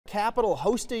Capital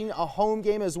hosting a home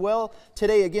game as well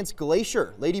today against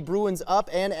Glacier. Lady Bruins up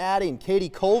and adding. Katie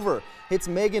Culver hits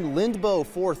Megan Lindbo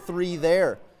for 3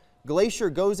 there. Glacier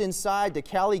goes inside to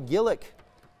Callie Gillick.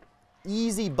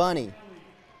 Easy bunny.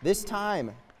 This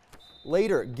time,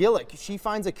 later, Gillick, she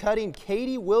finds a cutting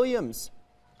Katie Williams.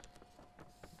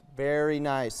 Very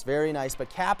nice, but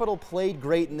Capital played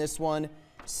great in this one.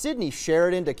 Sydney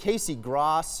Sheridan to Casey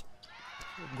Gross,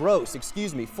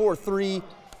 4-3,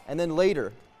 and then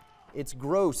later, it's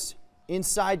Gross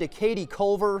inside to Katie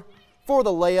Culver for the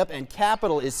layup, and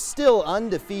Capital is still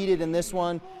undefeated in this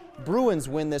one. Bruins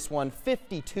win this one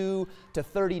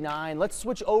 52-39. Let's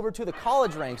switch over to the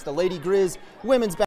college ranks. The Lady Grizz women's